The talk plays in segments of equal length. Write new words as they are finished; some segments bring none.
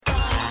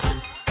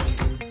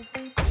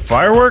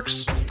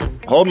Fireworks?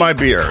 Hold my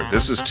beer.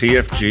 This is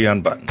TFG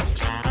Unbuttoned.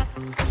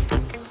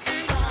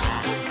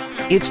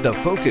 It's the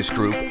focus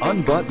group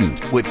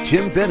Unbuttoned with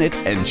Tim Bennett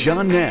and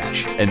John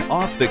Nash, an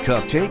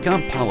off-the-cuff take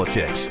on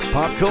politics,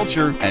 pop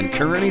culture, and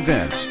current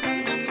events.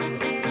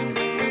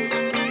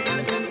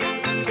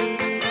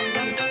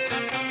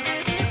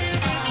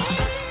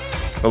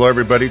 Hello,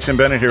 everybody. Tim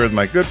Bennett here with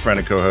my good friend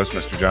and co-host,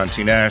 Mr. John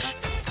T. Nash.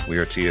 We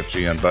are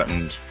TFG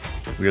Unbuttoned.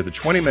 We are the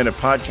 20-minute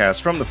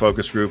podcast from the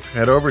focus group.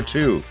 Head over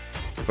to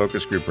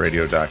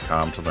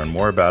focusgroupradio.com to learn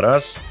more about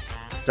us,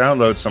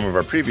 download some of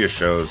our previous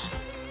shows,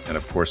 and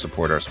of course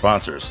support our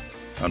sponsors.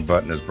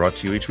 Unbuttoned is brought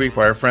to you each week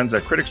by our friends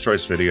at Critics'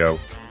 Choice Video.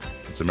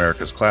 It's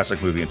America's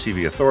classic movie and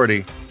TV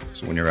authority,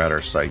 so when you're at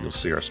our site, you'll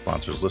see our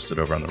sponsors listed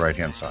over on the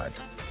right-hand side.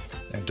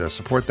 And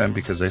support them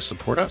because they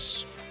support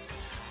us.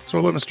 So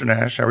hello, Mr.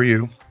 Nash. How are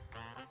you?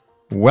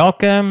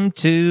 Welcome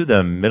to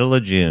the middle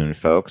of June,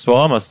 folks. Well,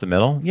 almost the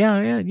middle.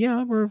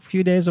 Yeah. We're a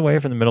few days away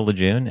from the middle of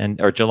June,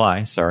 or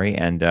July, sorry.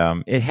 And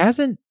it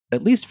hasn't,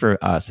 at least for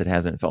us, it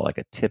hasn't felt like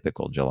a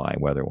typical July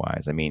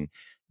weather-wise. I mean,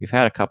 we've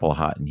had a couple of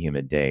hot and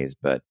humid days,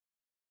 but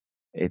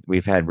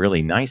we've had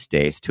really nice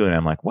days too. And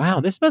I'm like,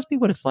 wow, this must be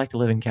what it's like to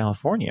live in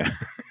California.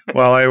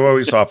 Well, I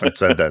always often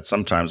said that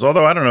sometimes,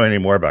 although I don't know any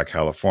more about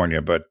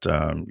California, but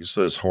you see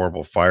those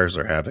horrible fires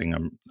they're having,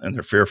 and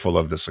they're fearful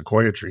of the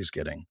sequoia trees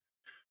getting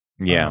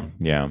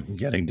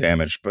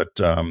damaged.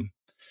 But, I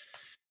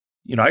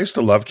used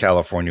to love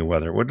California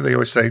weather. What do they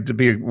always say? To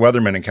be a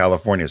weatherman in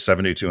California,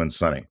 72 and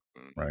sunny,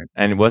 right?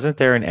 And wasn't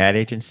there an ad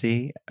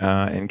agency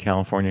in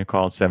California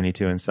called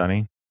 72 and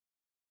Sunny?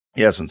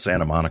 Yes, in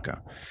Santa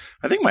Monica.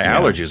 I think my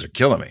allergies are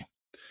killing me.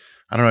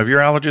 I don't know. Have your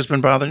allergies been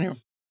bothering you?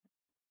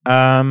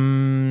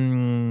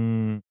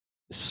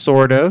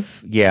 Sort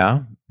of, yeah.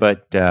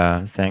 But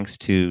thanks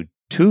to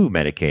two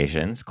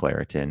medications,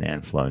 Claritin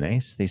and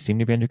Flonase, they seem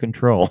to be under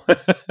control.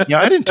 Yeah,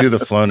 I didn't do the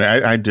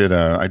Flonase.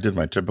 I did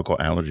my typical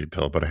allergy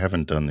pill, but I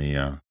haven't done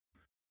the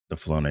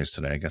Flonase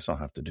today. I guess I'll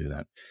have to do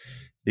that.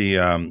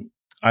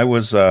 I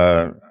was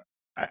going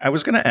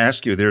to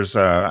ask you.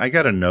 I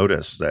got a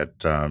notice that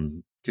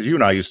because you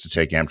and I used to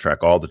take Amtrak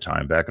all the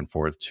time, back and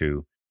forth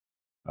to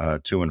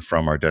and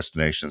from our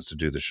destinations to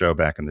do the show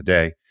back in the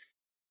day,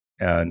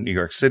 New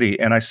York City,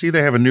 and I see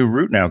they have a new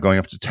route now going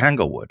up to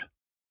Tanglewood.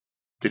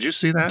 Did you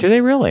see that? Do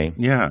they really?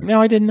 Yeah. No,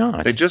 I did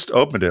not. They just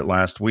opened it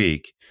last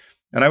week.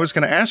 And I was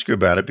going to ask you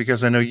about it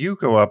because I know you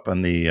go up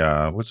on the,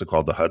 what's it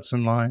called? The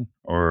Hudson line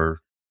or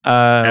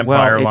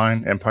Empire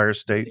line, Empire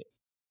State?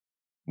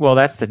 Well,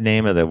 that's the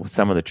name of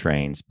some of the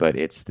trains, but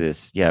it's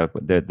this,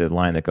 the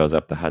line that goes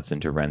up the Hudson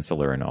to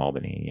Rensselaer and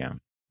Albany, yeah.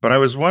 But I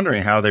was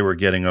wondering how they were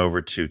getting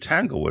over to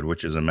Tanglewood,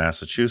 which is in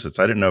Massachusetts.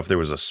 I didn't know if there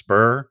was a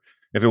spur,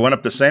 if it went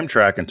up the same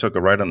track and took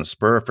a right on the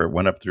spur, if it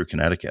went up through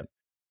Connecticut.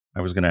 I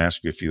was going to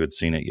ask you if you had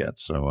seen it yet,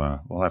 so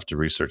we'll have to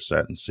research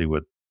that and see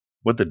what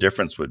the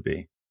difference would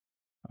be.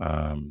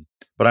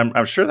 But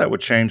I'm sure that would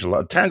change a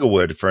lot.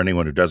 Tanglewood, for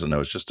anyone who doesn't know,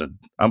 is just an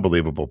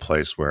unbelievable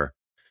place where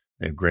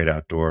they have great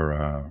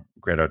outdoor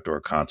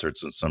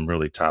concerts and some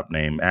really top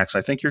name acts. I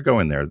think you're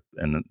going there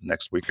in the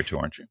next week or two,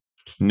 aren't you?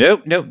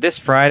 Nope. This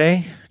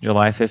Friday,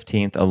 July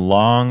 15th, a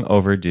long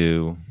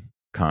overdue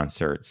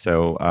concert.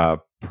 So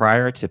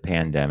prior to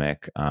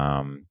pandemic,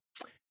 that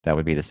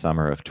would be the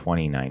summer of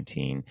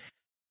 2019.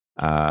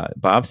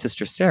 Bob's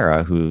sister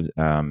Sarah, who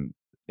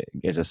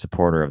is a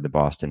supporter of the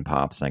Boston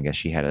Pops, and I guess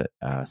she had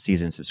a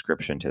season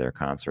subscription to their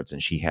concerts,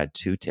 and she had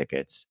 2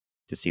 tickets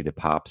to see the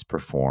Pops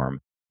perform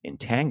in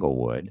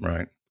Tanglewood.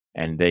 Right.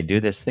 And they do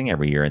this thing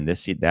every year, and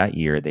that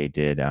year they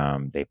did.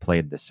 They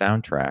played the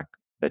soundtrack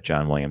that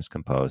John Williams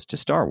composed to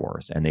Star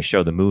Wars, and they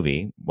show the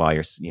movie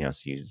while so you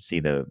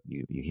see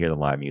you hear the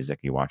live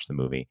music, you watch the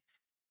movie.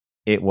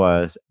 It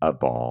was a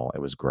ball.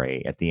 It was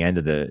great. At the end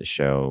of the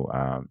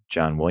show,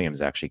 John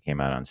Williams actually came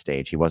out on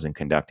stage. He wasn't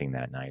conducting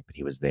that night, but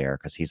he was there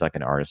because he's like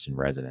an artist in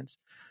residence.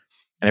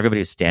 And everybody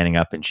was standing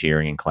up and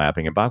cheering and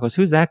clapping. And Bob goes,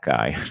 "Who's that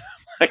guy?"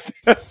 Like,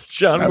 that's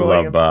John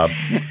Williams. I love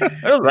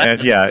Bob.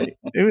 And, yeah,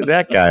 who's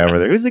that guy over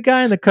there? Who's the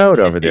guy in the coat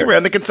over there? He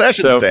ran the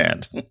concession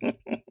stand.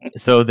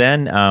 So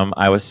then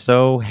I was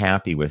so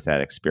happy with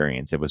that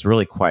experience. It was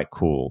really quite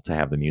cool to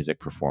have the music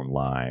performed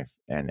live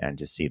and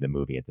to see the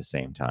movie at the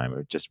same time. It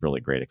was just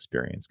really great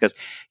experience. Because,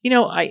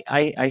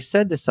 I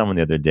said to someone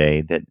the other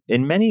day that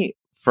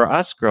for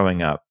us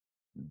growing up,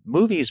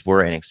 movies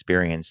were an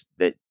experience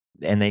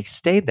and they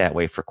stayed that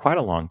way for quite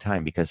a long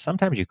time because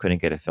sometimes you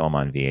couldn't get a film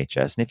on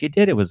VHS. And if you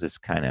did, it was this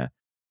kind of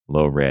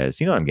low res.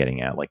 You know what I'm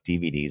getting at? Like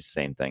DVDs,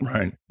 same thing.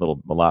 Right. A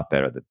lot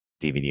better. The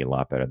DVD a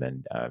lot better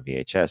than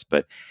VHS.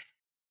 But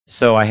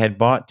so I had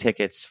bought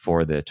tickets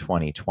for the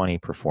 2020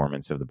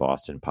 performance of the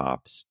Boston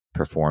Pops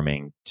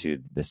performing to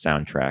the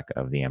soundtrack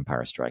of The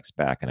Empire Strikes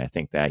Back. And I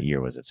think that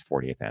year was its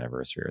 40th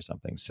anniversary or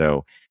something.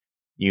 So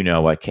you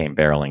know what came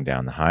barreling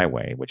down the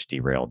highway, which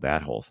derailed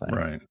that whole thing.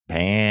 Right.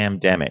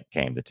 Pandemic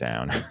came to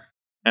town.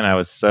 And I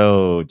was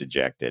so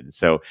dejected.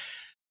 So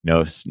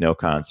no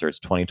concerts.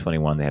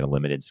 2021, they had a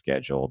limited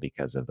schedule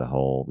because of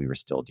we were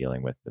still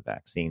dealing with the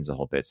vaccines a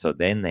whole bit. So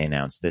then they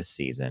announced this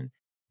season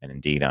And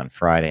indeed, on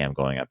Friday, I'm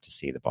going up to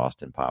see the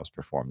Boston Pops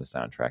perform the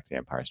soundtrack to The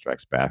Empire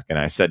Strikes Back. And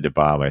I said to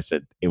Bob, I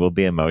said, it will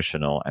be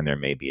emotional and there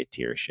may be a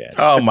tear shed.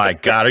 Oh, my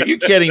God. Are you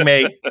kidding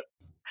me?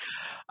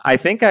 I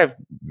think I've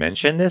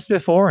mentioned this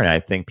before, and I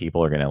think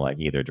people are going to like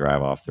either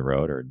drive off the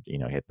road or,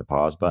 hit the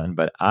pause button.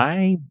 But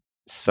I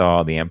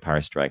saw The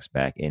Empire Strikes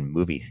Back in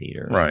movie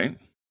theaters. Right.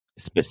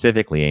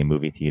 Specifically a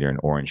movie theater in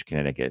Orange,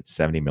 Connecticut,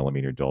 70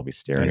 millimeter Dolby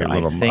stereo.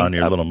 On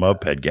your little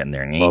moped getting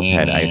there.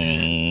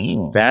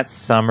 That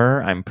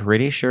summer, I'm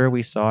pretty sure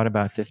we saw it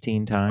about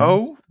 15 times.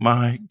 Oh,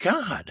 my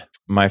God.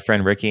 My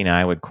friend Ricky and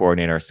I would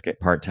coordinate our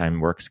part-time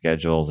work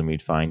schedules, and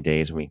we'd find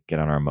days when we'd get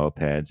on our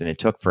mopeds. And it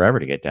took forever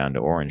to get down to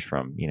Orange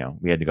from,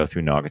 we had to go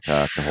through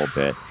Naugatuck, the whole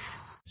bit.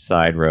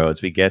 Side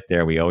roads. We get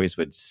there. We always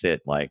would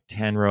sit like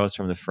 10 rows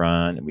from the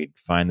front, and we'd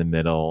find the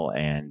middle,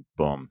 and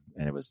boom.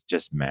 And it was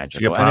just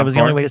magical. And it was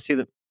the only way to see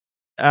the.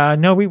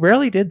 No, we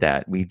rarely did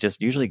that. We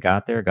just usually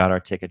got there, got our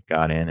ticket,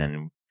 got in,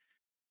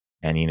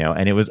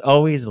 and it was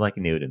always like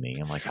new to me.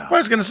 I'm like, I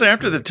was going to say,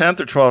 after the 10th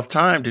or 12th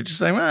time, did you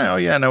say, oh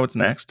yeah, I know what's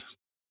next?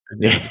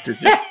 Did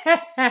you?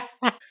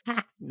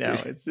 No,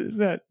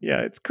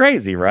 it's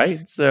crazy,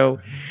 right? So,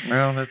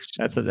 well, that's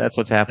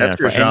what's happening. That's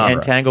your genre.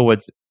 And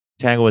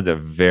Tanglewood's a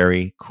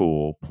very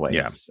cool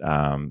place.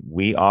 Yeah.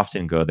 We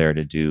often go there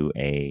to do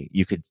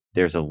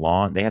there's a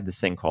lawn. They have this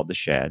thing called the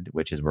Shed,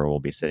 which is where we'll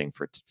be sitting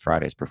for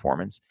Friday's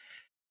performance.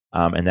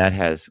 And that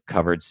has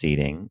covered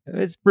seating.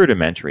 It's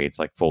rudimentary. It's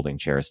like folding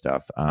chair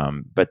stuff.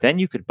 But then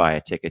you could buy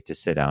a ticket to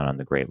sit out on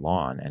the great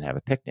lawn and have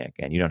a picnic,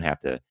 and you don't have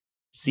to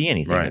see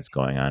anything that's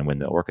going on. When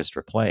the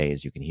orchestra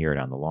plays, you can hear it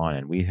on the lawn.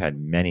 And we've had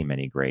many,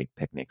 many great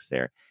picnics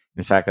there.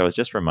 In fact, I was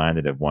just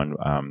reminded of one.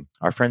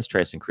 Our friends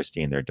Trace and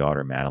Christine, their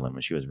daughter Madeline,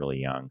 when she was really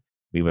young,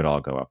 we would all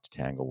go up to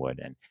Tanglewood,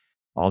 and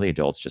all the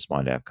adults just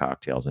wanted to have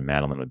cocktails. And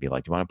Madeline would be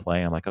like, "Do you want to play?"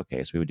 And I'm like,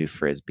 "Okay." So we would do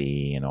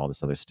frisbee and all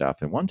this other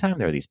stuff. And one time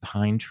there were these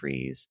pine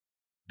trees,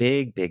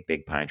 big, big,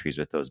 big pine trees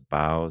with those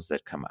boughs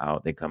that come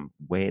out. They come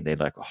they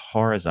like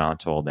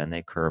horizontal, then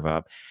they curve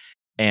up.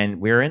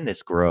 And we're in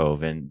this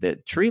grove, and the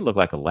tree looked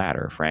like a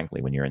ladder,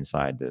 frankly, when you're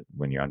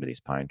when you're under these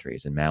pine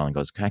trees. And Madeline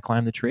goes, "Can I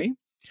climb the tree?"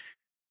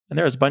 And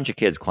there was a bunch of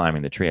kids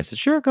climbing the tree. I said,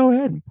 "Sure, go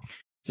ahead."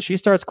 So she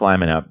starts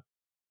climbing up.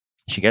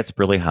 She gets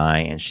really high,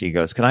 and she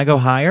goes, "Can I go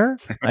higher?"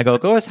 I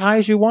go as high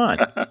as you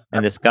want.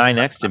 And this guy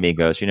next to me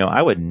goes,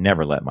 "I would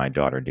never let my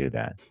daughter do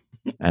that."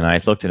 And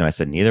I looked at him. I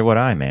said, "Neither would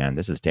I, man.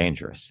 This is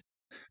dangerous."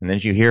 And then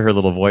you hear her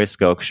little voice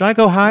go, "Should I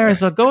go higher?" I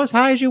said, "Go as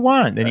high as you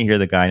want." Then you hear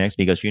the guy next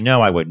to me goes,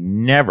 "I would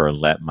never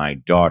let my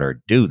daughter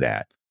do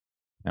that."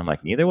 I'm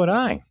like, "Neither would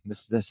I."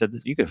 This said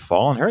you could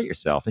fall and hurt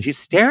yourself. And she's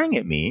staring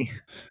at me.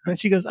 And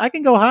she goes, "I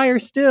can go higher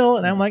still."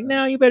 And I'm like,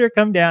 "No, you better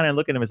come down." And I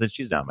look at him and said,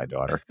 "She's not my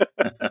daughter."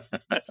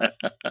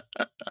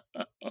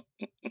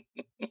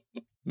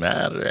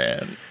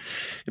 Man.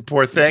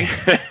 Poor thing.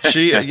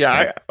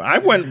 I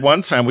went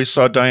one time. We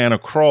saw Diana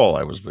Kroll.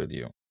 I was with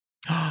you.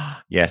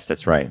 Yes,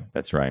 that's right.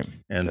 That's right.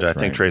 And I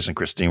think Trace and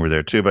Christine were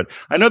there too. But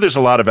I know there's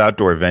a lot of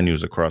outdoor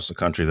venues across the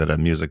country that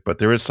have music, but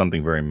there is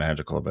something very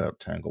magical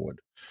about Tanglewood.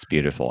 It's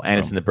beautiful. And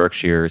it's in the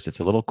Berkshires. It's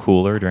a little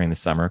cooler during the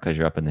summer because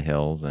you're up in the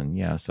hills. And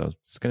so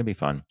it's going to be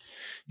fun.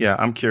 Yeah,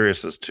 I am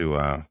curious as to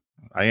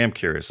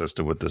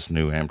what this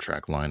new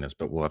Amtrak line is,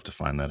 but we'll have to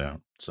find that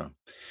out.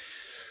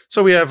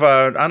 So we have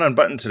on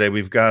Unbuttoned today,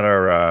 we've got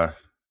our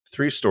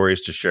 3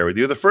 stories to share with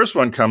you. The first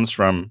one comes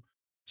from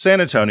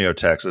San Antonio,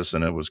 Texas,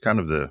 and it was kind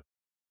of the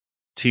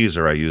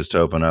teaser I used to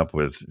open up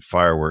with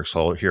Fireworks,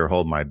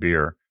 Hold My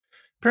Beer.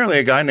 Apparently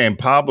a guy named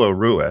Pablo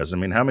Ruiz,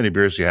 how many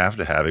beers do you have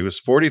to have? He was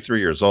 43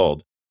 years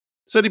old.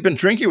 Said he'd been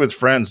drinking with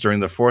friends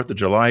during the 4th of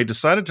July. He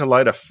decided to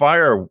light a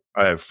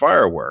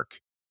firework,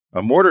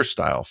 a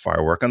mortar-style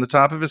firework on the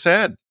top of his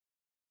head.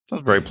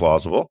 Sounds very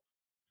plausible.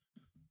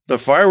 The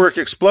firework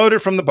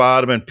exploded from the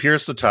bottom and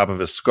pierced the top of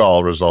his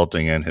skull,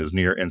 resulting in his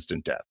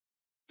near-instant death.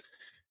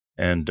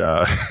 And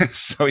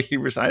so he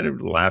decided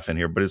to laugh in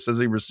here, but it says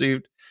he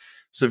received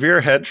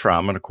severe head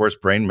trauma, and of course,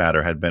 brain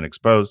matter had been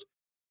exposed.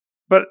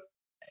 But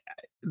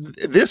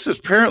this is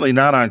apparently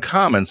not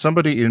uncommon.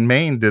 Somebody in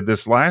Maine did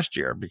this last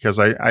year because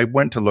I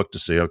went to look to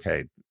see,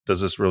 okay,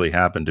 does this really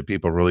happen? Do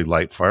people really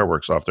light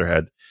fireworks off their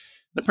head?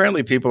 And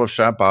apparently people have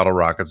shot bottle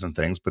rockets and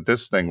things, but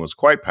this thing was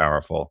quite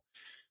powerful.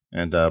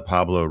 And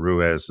Pablo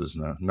Ruiz is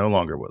no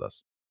longer with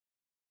us.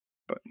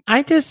 But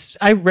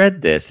I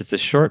read this. It's a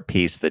short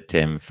piece that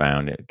Tim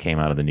found. It came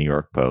out of the New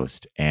York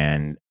Post.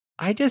 And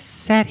I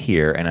just sat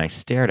here and I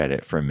stared at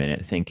it for a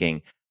minute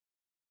thinking,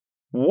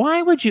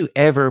 why would you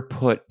ever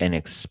put an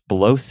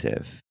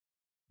explosive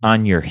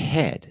on your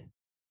head?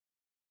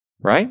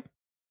 Right?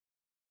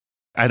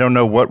 I don't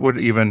know what would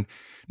even,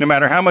 no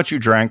matter how much you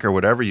drank or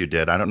whatever you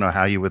did, I don't know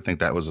how you would think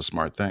that was a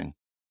smart thing.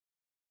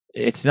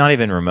 It's not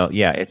even remote.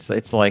 Yeah, it's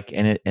like,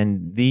 the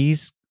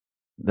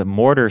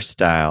mortar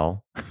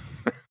style,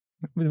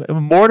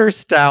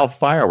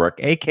 firework,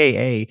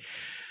 AKA,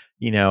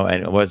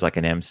 and it was like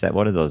an M7,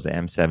 what are those, the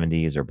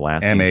M70s or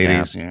blasting M80s,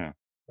 caps? yeah.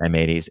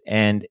 M80s.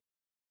 And,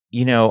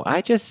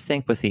 I just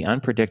think with the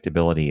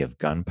unpredictability of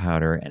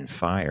gunpowder and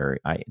fire,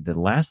 the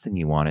last thing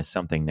you want is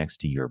something next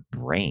to your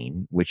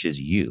brain, which is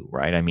you,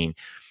 right?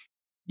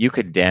 you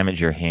could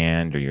damage your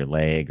hand or your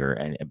leg,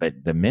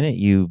 but the minute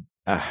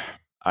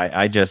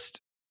I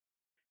just,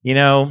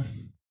 and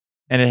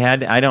it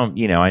had, I don't,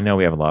 I know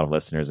we have a lot of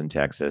listeners in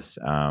Texas,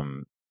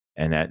 and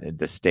that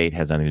the state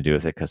has nothing to do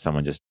with it because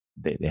someone just,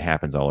 it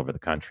happens all over the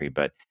country.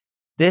 But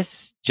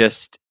this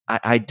just,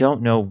 I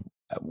don't know,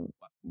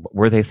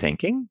 were they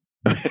thinking?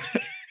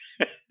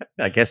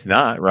 I guess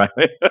not, right?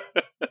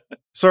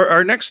 So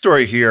our next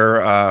story here,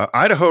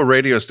 Idaho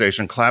radio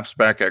station claps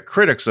back at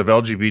critics of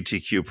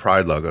LGBTQ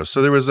pride logos.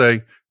 So there was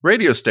a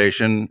radio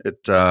station.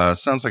 It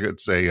sounds like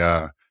it's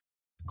a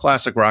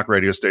classic rock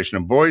radio station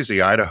in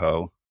Boise,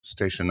 Idaho,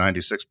 station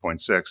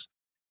 96.6.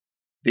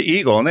 The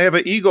Eagle, and they have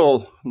an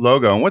Eagle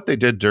logo. And what they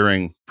did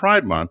during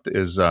Pride Month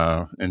is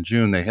in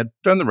June, they had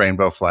done the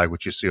rainbow flag,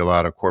 which you see a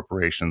lot of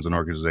corporations and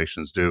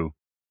organizations do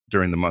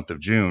during the month of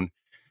June.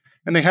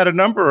 And they had a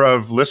number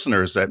of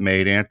listeners that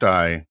made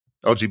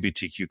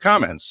anti-LGBTQ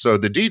comments. So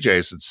the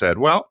DJs had said,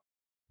 well,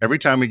 every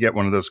time we get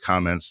one of those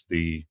comments,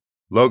 the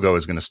logo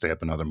is going to stay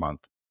up another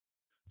month.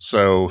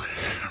 So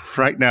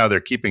right now they're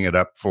keeping it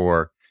up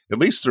for at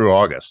least through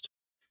August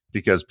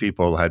because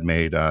people had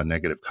made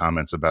negative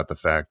comments about the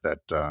fact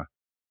that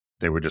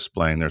they were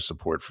displaying their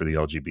support for the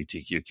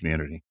LGBTQ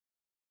community.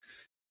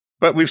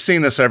 But we've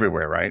seen this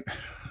everywhere, right?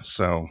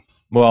 So,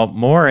 well,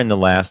 more in the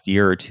last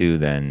year or two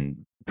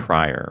than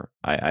prior.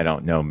 I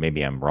don't know.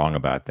 Maybe I'm wrong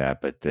about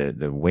that, but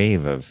the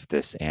wave of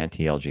this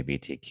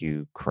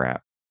anti-LGBTQ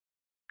crap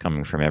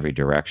coming from every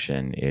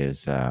direction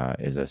it's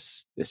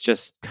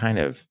just kind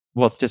of,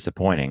 well, it's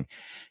disappointing.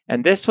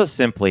 And this was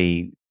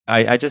simply,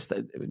 I just,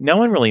 no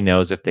one really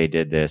knows if they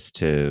did this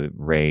to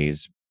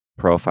raise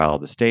profile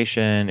of the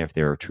station, if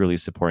they're truly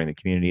supporting the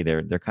community.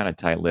 They're kind of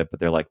tight-lipped, but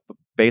they're like,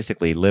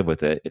 basically live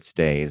with it. It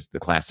stays. The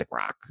classic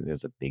rock.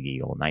 There's a big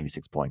Eagle,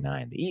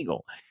 96.9, the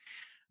Eagle.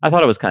 I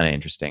thought it was kind of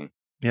interesting.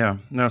 Yeah,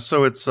 no,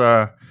 so it's,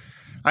 I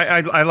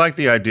like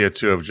the idea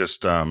too of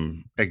just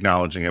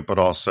acknowledging it, but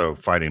also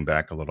fighting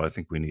back a little. I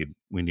think we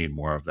need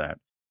more of that.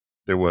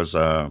 There was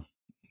on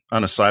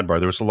a sidebar,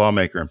 there was a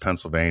lawmaker in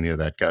Pennsylvania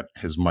that got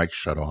his mic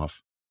shut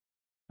off.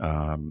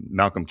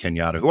 Malcolm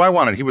Kenyatta, who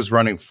he was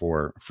running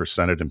for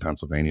Senate in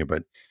Pennsylvania,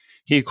 but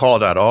he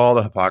called out all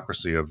the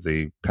hypocrisy of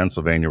the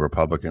Pennsylvania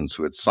Republicans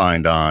who had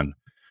signed on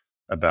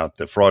about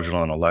the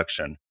fraudulent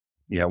election,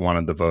 yet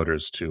wanted the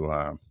voters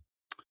to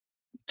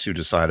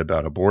decide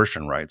about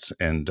abortion rights.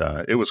 And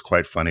it was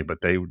quite funny, but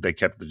the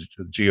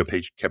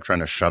GOP kept trying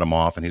to shut him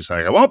off, and he's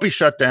like, I won't be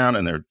shut down.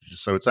 And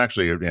so it's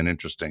actually an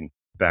interesting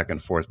back and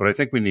forth, but I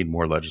think we need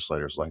more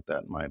legislators like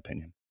that, in my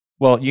opinion.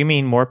 Well, you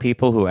mean more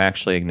people who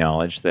actually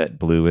acknowledge that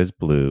blue is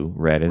blue,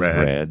 red is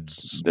red,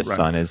 the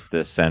sun is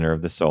the center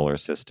of the solar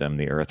system,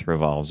 the earth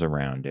revolves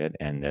around it,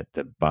 and that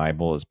the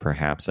Bible is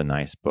perhaps a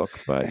nice book,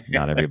 but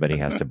not everybody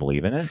has to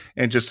believe in it.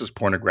 And just as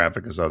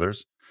pornographic as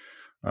others.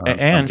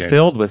 And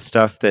filled with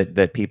stuff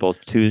that people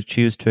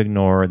choose to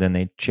ignore. Then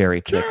they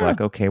cherry pick,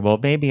 like, okay, well,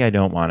 maybe I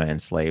don't want to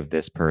enslave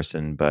this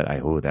person, but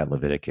that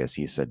Leviticus,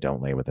 he said,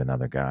 don't lay with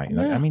another guy.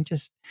 I mean,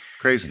 just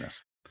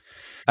craziness.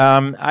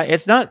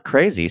 It's not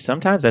crazy.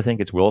 Sometimes I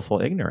think it's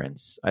willful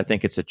ignorance. I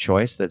think it's a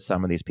choice that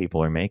some of these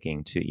people are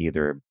making to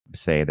either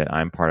say that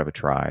I'm part of a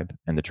tribe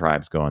and the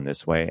tribe's going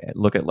this way.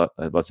 Look at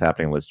what's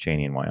happening with Liz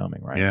Cheney in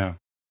Wyoming, right? Yeah.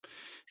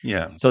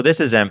 Yeah. So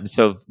this is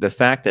so the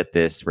fact that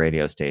this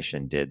radio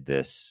station did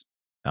this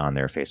on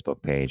their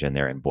Facebook page, and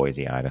they're in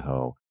Boise,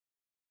 Idaho.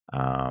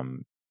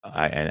 And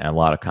a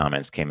lot of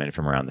comments came in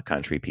from around the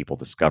country. People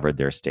discovered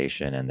their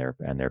station and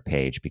their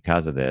page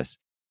because of this,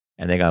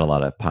 and they got a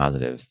lot of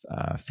positive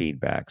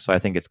feedback. So I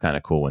think it's kind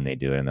of cool when they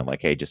do it, and they're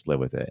like, "Hey, just live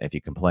with it. If you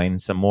complain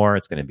some more,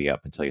 it's going to be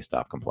up until you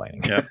stop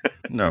complaining." Yeah,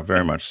 no,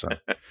 very much so.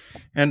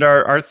 And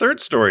our third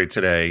story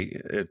today,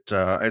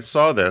 I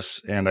saw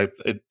this, and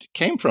it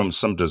came from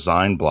some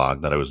design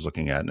blog that I was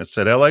looking at, and it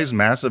said LA's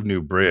massive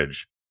new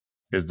bridge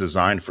is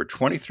designed for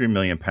 23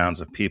 million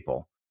pounds of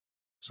people.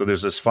 So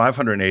there's this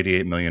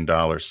 $588 million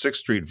 6th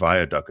Street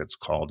Viaduct, it's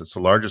called. It's the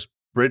largest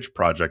bridge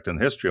project in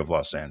the history of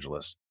Los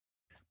Angeles.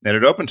 And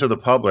it opened to the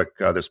public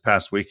this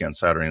past weekend,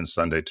 Saturday and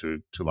Sunday,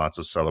 to lots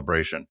of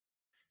celebration.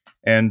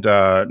 And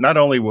not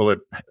only will it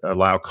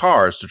allow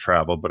cars to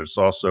travel, but it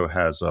also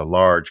has a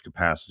large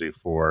capacity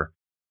for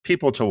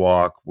people to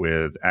walk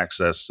with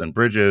access and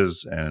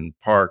bridges and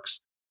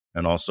parks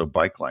and also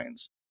bike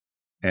lanes.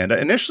 And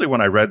initially,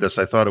 when I read this,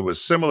 I thought it was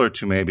similar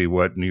to maybe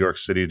what New York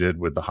City did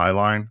with the High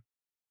Line.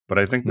 But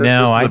I think this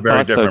is a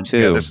very different. So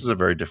too. Yeah, this is a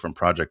very different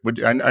project.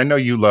 I know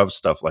you love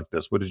stuff like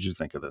this. What did you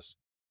think of this?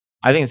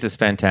 I think this is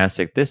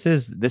fantastic. This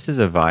is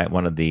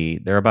one of the.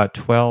 There are about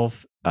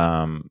 12.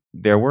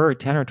 There were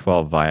 10 or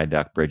 12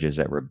 viaduct bridges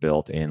that were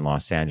built in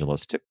Los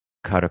Angeles to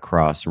cut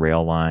across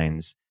rail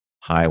lines,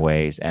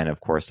 highways, and of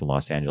course the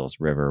Los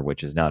Angeles River,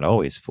 which is not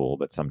always full,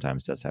 but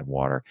sometimes does have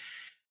water.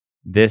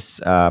 This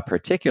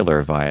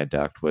particular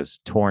viaduct was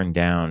torn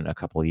down a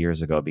couple of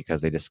years ago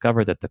because they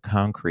discovered that the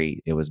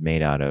concrete it was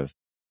made out of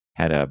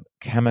had a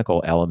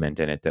chemical element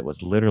in it that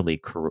was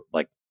literally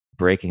like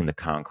breaking the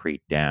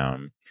concrete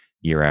down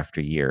year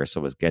after year.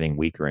 So it was getting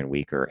weaker and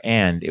weaker,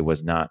 and it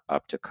was not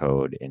up to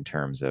code in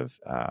terms of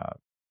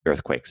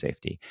earthquake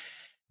safety.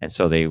 And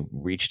so they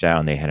reached out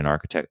and they had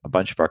a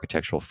bunch of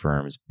architectural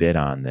firms bid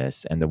on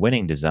this. And the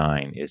winning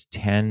design is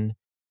 10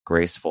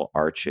 graceful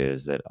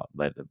arches that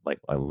like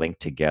are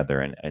linked together.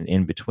 And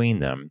in between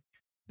them,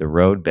 the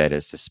roadbed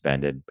is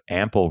suspended,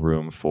 ample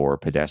room for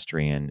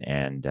pedestrian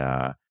and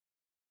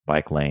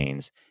bike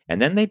lanes.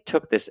 And then they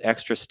took this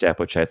extra step,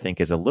 which I think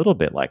is a little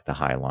bit like the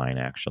High Line,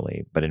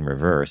 actually, but in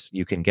reverse.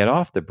 You can get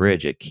off the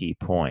bridge at key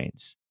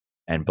points,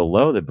 and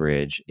below the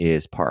bridge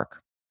is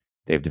park.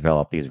 They've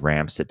developed these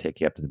ramps that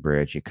take you up to the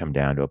bridge. You come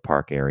down to a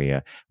park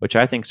area, which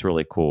I think is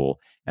really cool.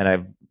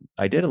 And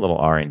I did a little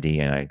R&D,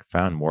 and I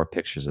found more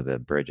pictures of the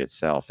bridge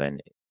itself.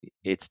 And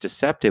it's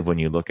deceptive when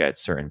you look at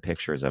certain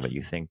pictures of it.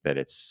 You think that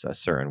it's a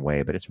certain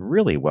way, but it's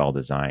really well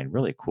designed,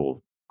 really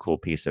cool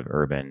piece of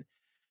urban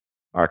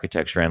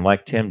architecture. And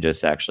like Tim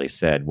just actually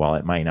said, while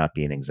it might not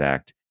be an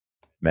exact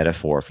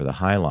metaphor for the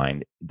High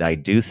Line, I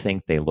do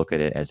think they look at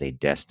it as a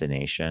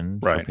destination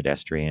for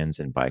pedestrians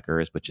and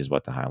bikers, which is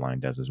what the High Line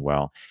does as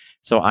well.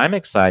 So I'm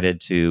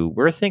excited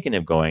we're thinking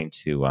of going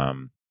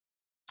to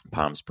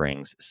Palm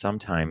Springs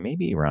sometime,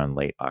 maybe around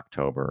late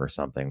October or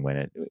something, when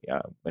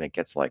it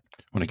gets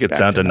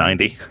down to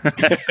 90,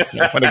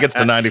 when it gets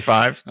to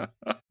 95.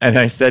 And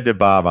I said to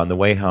Bob on the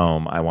way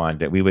home,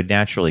 we would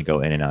naturally go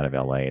in and out of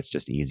LA. It's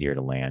just easier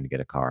to land, get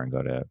a car, and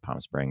go to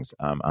Palm Springs.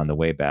 On the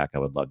way back, I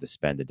would love to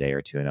spend a day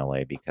or two in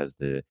LA because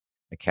the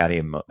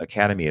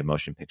Academy of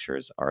Motion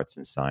Pictures Arts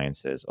and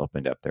Sciences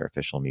opened up their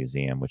official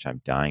museum, which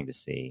I'm dying to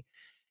see.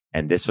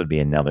 And this would be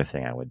another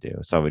thing I would do.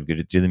 So I would go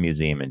to do the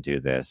museum and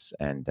do this.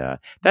 And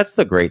that's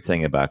the great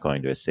thing about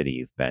going to a city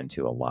you've been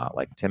to a lot.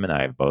 Like Tim and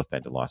I have both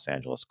been to Los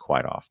Angeles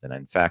quite often.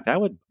 In fact, I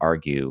would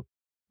argue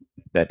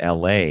that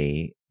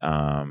LA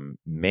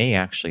may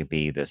actually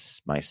be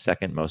my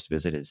second most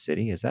visited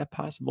city. Is that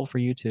possible for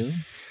you too?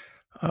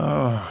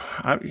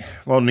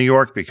 Well, New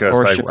York, because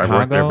I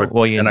worked there, but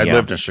I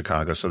lived in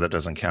Chicago, so that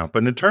doesn't count.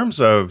 But in terms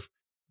of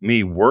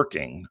me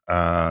working,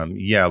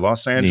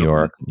 Los Angeles, New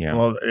York, yeah.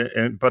 Well,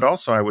 but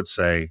also I would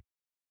say,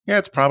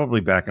 it's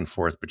probably back and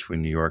forth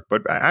between New York,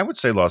 but I would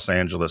say Los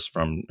Angeles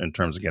in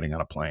terms of getting on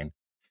a plane,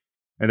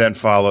 and then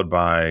followed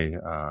by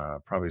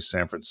probably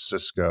San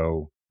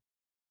Francisco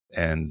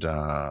and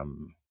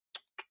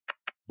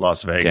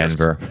Las Vegas,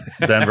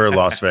 Denver,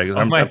 Las Vegas.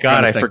 Oh my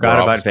God, I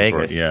forgot about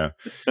Vegas. Yeah,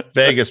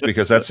 Vegas,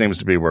 because that seems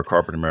to be where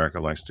corporate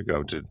America likes to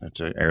go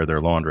to air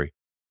their laundry.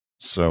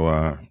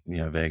 So,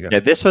 Vegas.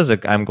 Yeah,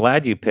 I'm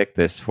glad you picked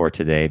this for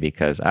today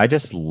because I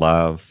just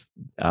love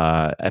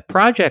a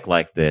project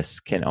like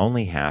this can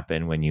only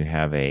happen when you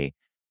have a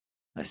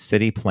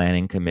city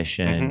planning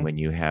commission, when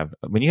you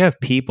have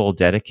people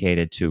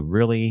dedicated to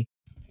really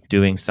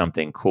doing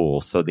something cool.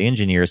 So the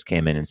engineers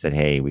came in and said,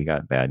 "Hey, we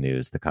got bad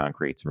news. The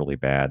concrete's really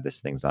bad. This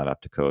thing's not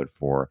up to code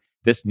for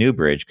this new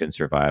bridge can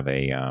survive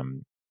a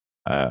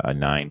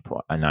 9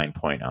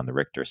 point on the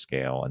Richter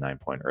scale, a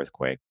 9-point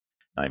earthquake,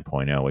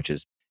 9.0, which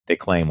is." They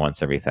claim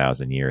once every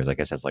 1,000 years. I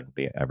guess that's like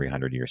every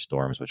 100-year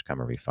storms, which come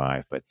every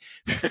 5. But,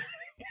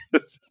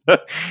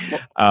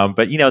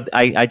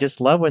 I just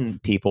love when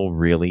people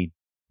really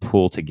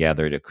pull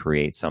together to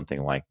create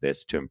something like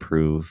this to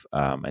improve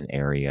an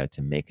area,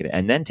 to make it,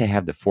 and then to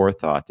have the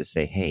forethought to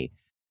say, "Hey,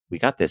 we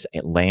got this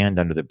land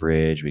under the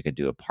bridge. We could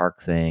do a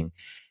park thing."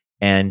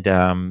 And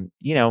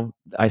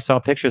I saw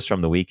pictures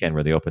from the weekend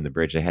where they opened the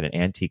bridge. They had an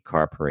antique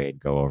car parade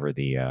go over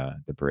the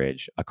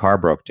bridge. A car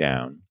broke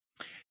down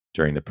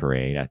during the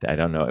parade. I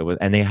don't know. It was,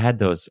 and they had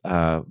those.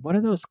 What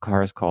are those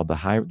cars called?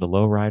 The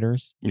low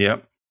riders.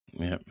 Yep.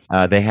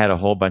 They had a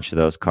whole bunch of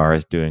those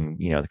cars doing,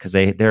 because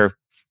they're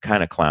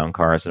kind of clown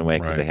cars in a way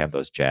because they have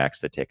those jacks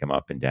that take them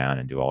up and down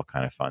and do all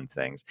kind of fun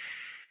things.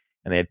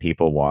 And they had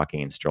people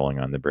walking and strolling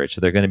on the bridge.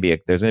 So there's going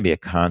to be a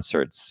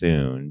concert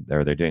soon.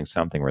 They're doing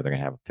something where they're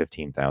going to have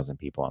 15,000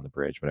 people on the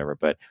bridge, whatever.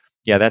 But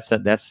yeah, that's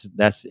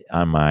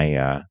on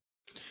my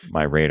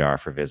radar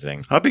for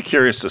visiting. I'll be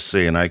curious to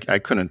see, and I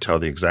couldn't tell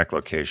the exact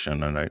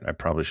location, and I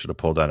probably should have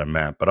pulled out a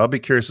map, but I'll be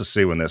curious to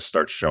see when this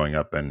starts showing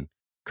up in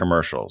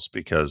commercials,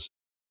 because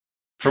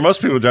for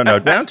most people who don't know,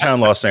 downtown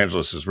Los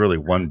Angeles is really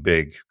one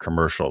big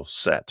commercial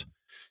set.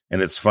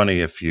 And it's funny,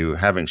 if you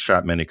having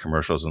shot many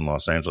commercials in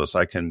Los Angeles,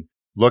 I can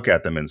look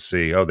at them and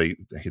see,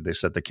 they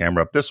set the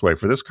camera up this way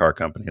for this car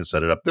company and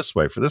set it up this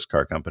way for this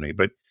car company.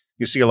 But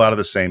you see a lot of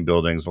the same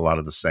buildings, a lot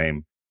of the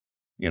same,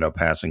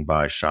 passing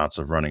by shots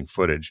of running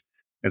footage.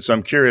 And so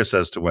I'm curious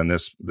as to when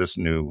this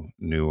new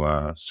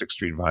 6th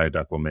Street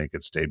Viaduct will make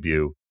its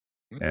debut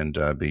and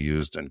be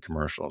used in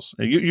commercials.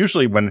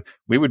 Usually when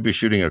we would be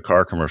shooting a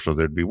car commercial,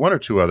 there'd be one or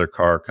two other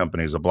car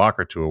companies a block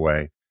or two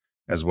away,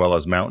 as well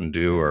as Mountain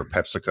Dew or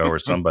PepsiCo or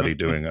somebody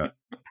doing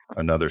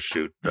another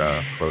shoot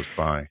close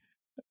by.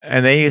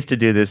 And they used to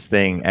do this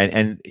thing,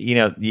 and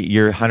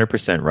you're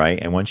 100% right.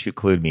 And once you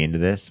clued me into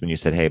this, when you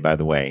said, "Hey, by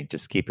the way,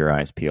 just keep your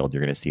eyes peeled.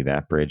 You're going to see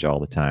that bridge all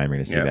the time. You're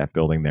going to see that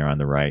building there on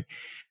the right."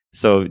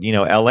 So,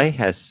 LA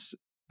has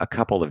a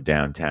couple of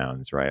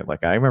downtowns, right?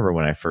 Like I remember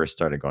when I first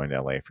started going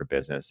to LA for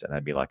business, and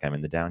I'd be like, "I'm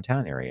in the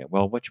downtown area."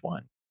 Well, which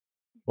one?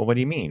 Well, what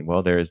do you mean?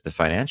 Well, there's the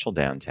financial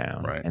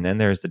downtown, right, and then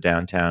there's the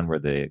downtown where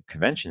the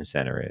convention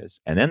center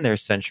is, and then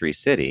there's Century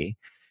City.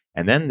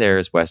 And then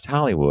there's West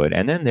Hollywood,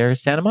 and then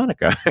there's Santa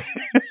Monica.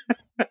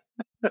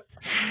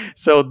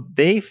 So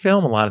they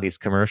film a lot of these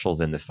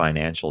commercials in the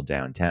financial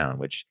downtown,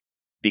 which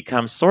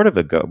becomes sort of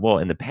well,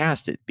 in the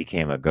past, it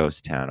became a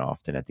ghost town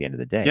often at the end of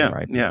the day,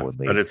 right? Yeah,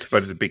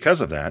 but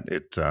because of that,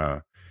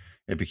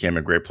 it became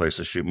a great place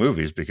to shoot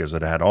movies because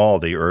it had all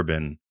the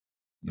urban,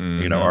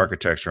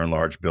 architecture and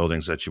large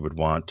buildings that you would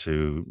want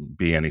to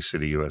be any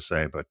city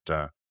USA. But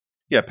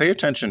pay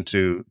attention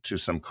to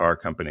some car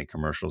company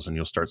commercials, and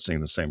you'll start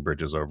seeing the same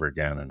bridges over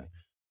again and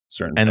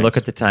certain. And things. Look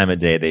at the time of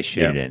day they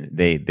shoot it in.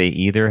 They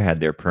either had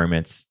their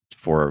permits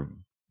for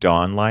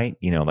dawn light,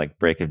 like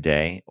break of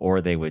day,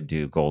 or they would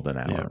do golden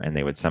hour, and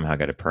they would somehow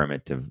get a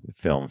permit to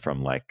film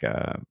from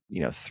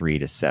 3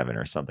 to 7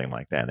 or something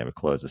like that. And they would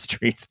close the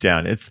streets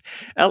down.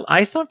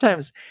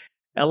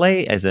 LA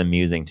is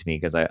amusing to me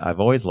because I've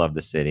always loved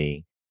the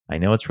city. I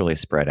know it's really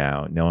spread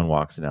out. No one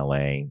walks in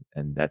LA,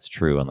 and that's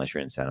true unless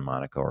you're in Santa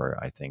Monica or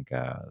I think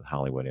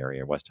Hollywood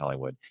area, West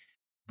Hollywood.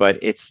 But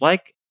it's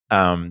like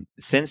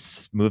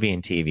since movie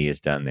and TV is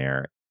done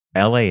there,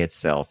 LA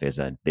itself is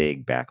a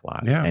big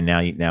backlot. Yeah. And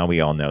now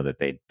we all know that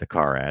the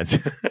car ads.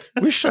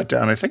 We shut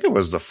down, I think it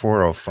was the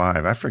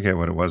 405. I forget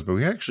what it was, but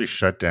we actually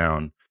shut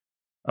down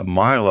a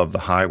mile of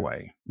the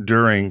highway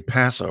during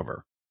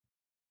Passover.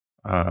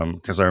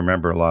 Because I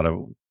remember a lot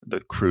of the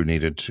crew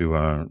needed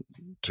to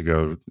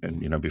go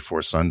and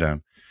before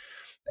sundown.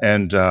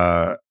 And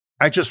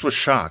I just was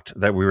shocked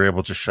that we were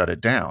able to shut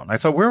it down. I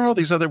thought, where are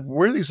these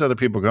other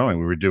people going?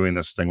 We were doing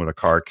this thing with a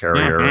car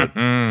carrier with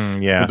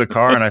the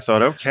car. And I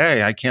thought,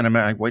 okay, I can't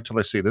imagine. Wait till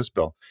I see this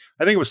bill.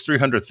 I think it was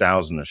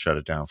 $300,000 to shut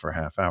it down for a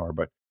half hour,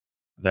 but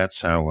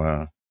that's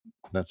how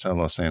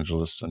Los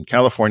Angeles and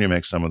California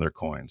make some of their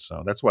coins.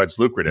 So that's why it's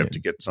lucrative to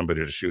get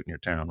somebody to shoot in your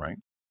town, right?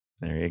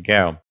 There you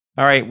go.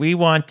 All right, we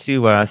want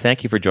to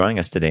thank you for joining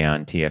us today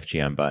on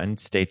TFG Unbuttoned.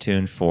 Stay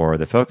tuned for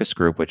the focus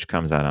group, which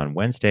comes out on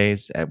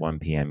Wednesdays at 1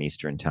 p.m.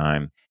 Eastern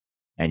Time.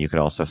 And you could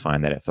also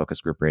find that at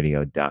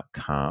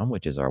focusgroupradio.com,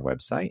 which is our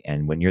website.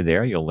 And when you're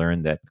there, you'll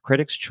learn that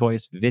Critics'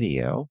 Choice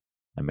Video,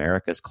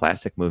 America's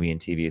classic movie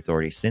and TV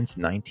authority since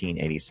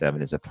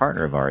 1987, is a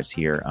partner of ours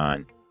here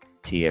on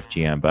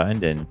TFG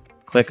Unbuttoned. And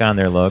click on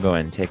their logo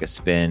and take a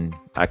spin.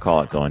 I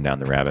call it going down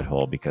the rabbit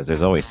hole because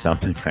there's always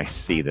something I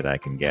see that I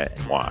can get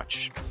and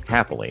watch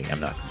happily. I'm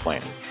not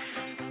complaining.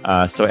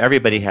 So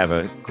everybody have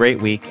a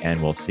great week,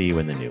 and we'll see you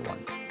in the new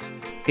one.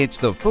 It's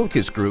the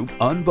Focus Group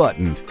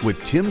Unbuttoned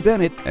with Tim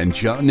Bennett and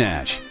John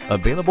Nash.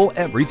 Available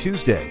every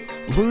Tuesday.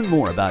 Learn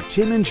more about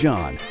Tim and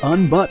John,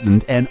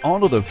 Unbuttoned, and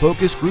all of the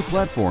Focus Group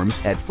platforms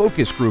at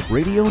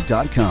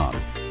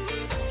focusgroupradio.com.